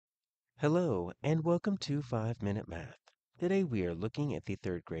Hello, and welcome to 5 Minute Math. Today we are looking at the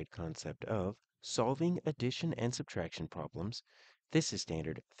third grade concept of solving addition and subtraction problems. This is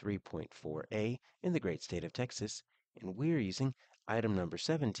standard 3.4a in the great state of Texas, and we are using item number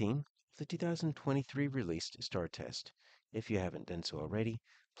 17 of the 2023 released STAAR test. If you haven't done so already,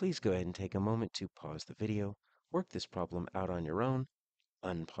 please go ahead and take a moment to pause the video, work this problem out on your own,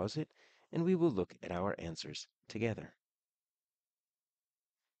 unpause it, and we will look at our answers together.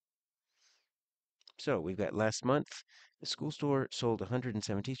 So we've got last month, the school store sold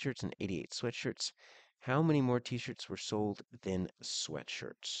 107 t-shirts and 88 sweatshirts. How many more t-shirts were sold than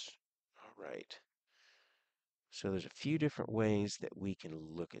sweatshirts? All right. So there's a few different ways that we can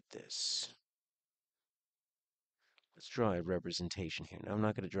look at this. Let's draw a representation here. Now I'm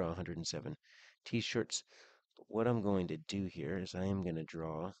not going to draw 107 t-shirts, but what I'm going to do here is I am going to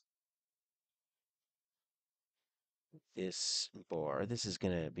draw this bar. This is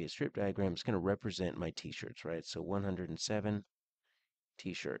going to be a strip diagram. It's going to represent my t-shirts, right? So 107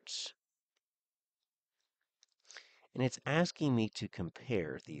 t-shirts. And it's asking me to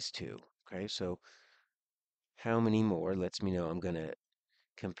compare these two. Okay, so how many more lets me know I'm going to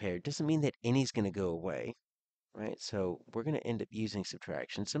compare. Doesn't mean that any's going to go away, right? So we're going to end up using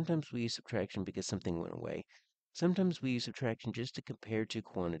subtraction. Sometimes we use subtraction because something went away. Sometimes we use subtraction just to compare two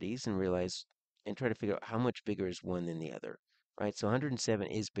quantities and realize and try to figure out how much bigger is one than the other, right? So 107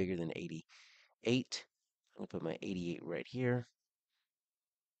 is bigger than 88. I'm going to put my 88 right here,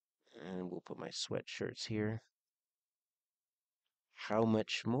 and we'll put my sweatshirts here. How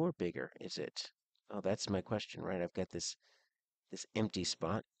much more bigger is it? Oh, that's my question, right? I've got this empty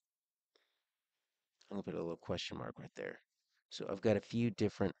spot. I'm gonna put a little question mark right there. So I've got a few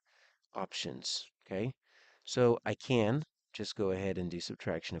different options, okay? So I can just go ahead and do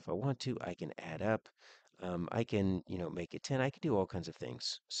subtraction if I want to. I can add up. I can, make it 10. I can do all kinds of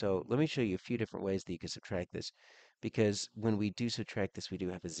things. So let me show you a few different ways that you can subtract this, because when we do subtract this, we do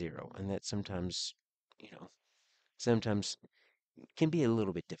have a zero, and that sometimes, sometimes can be a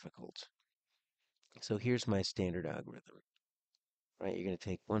little bit difficult. So here's my standard algorithm, right? You're going to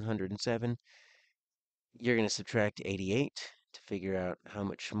take 107, you're going to subtract 88 to figure out how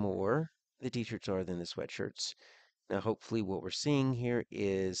much more the t-shirts are than the sweatshirts. Now, hopefully what we're seeing here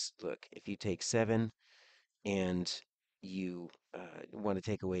is, look, if you take 7 and you want to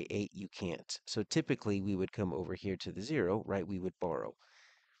take away 8, you can't. So typically we would come over here to the 0, right? We would borrow.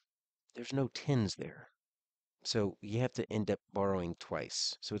 There's no 10s there. So you have to end up borrowing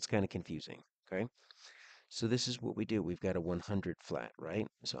twice. So it's kind of confusing, okay? So this is what we do. We've got a 100 flat, right?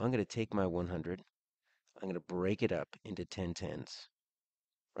 So I'm going to take my 100. I'm going to break it up into 10 tens,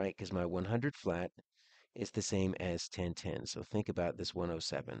 right? Because my 100 flat is the same as 10 tens. So think about this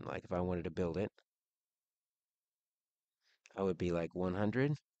 107. Like if I wanted to build it, I would be like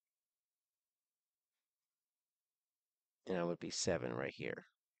 100, and I would be 7 right here,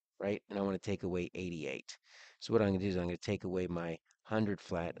 right? And I want to take away 88. So what I'm going to do is I'm going to take away my 100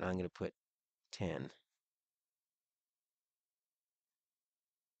 flat, and I'm going to put 10.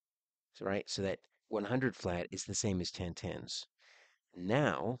 So, right? So that 100 flat is the same as 10 tens.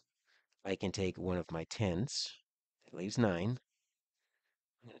 Now, I can take one of my tens. That leaves 9. I'm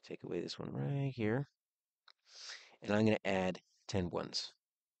going to take away this one right here. And I'm going to add 10 ones.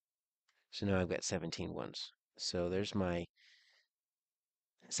 So now I've got 17 ones. So there's my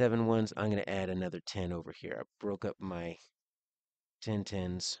 7 ones. I'm going to add another 10 over here. I broke up my 10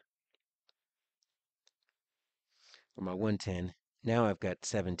 tens, or my 110. Now I've got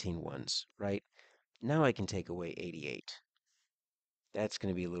 17 ones, right? Now I can take away 88. That's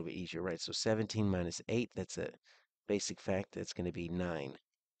going to be a little bit easier, right? So 17 minus 8, that's a basic fact. That's going to be 9.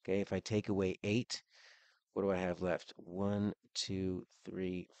 Okay, if I take away 8, what do I have left? 1, 2,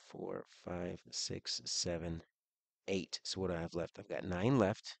 3, 4, 5, 6, 7, 8. So what do I have left? I've got 9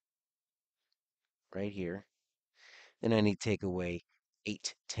 left right here. Then I need to take away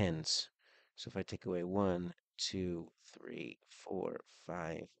 8 tens. So if I take away 1, 2, 3, 4,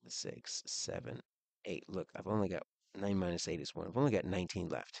 5, 6, 7, 8. Look, I've only got 9 minus 8 is 1. I've only got 19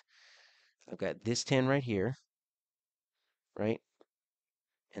 left. I've got this 10 right here, right?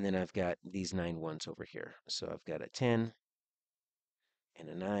 And then I've got these 9 ones over here. So I've got a 10 and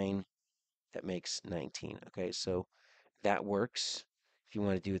a 9. That makes 19. Okay, so that works. If you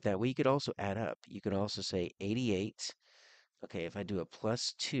want to do it that way, you could also add up. You could also say 88. Okay, if I do a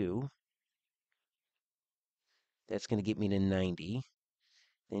plus 2, that's going to get me to 90.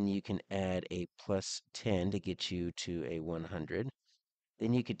 Then you can add a plus 10 to get you to a 100.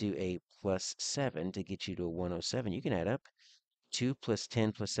 Then you could do a plus 7 to get you to a 107. You can add up 2 plus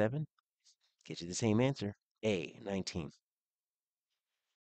 10 plus 7, get you the same answer, A, 19.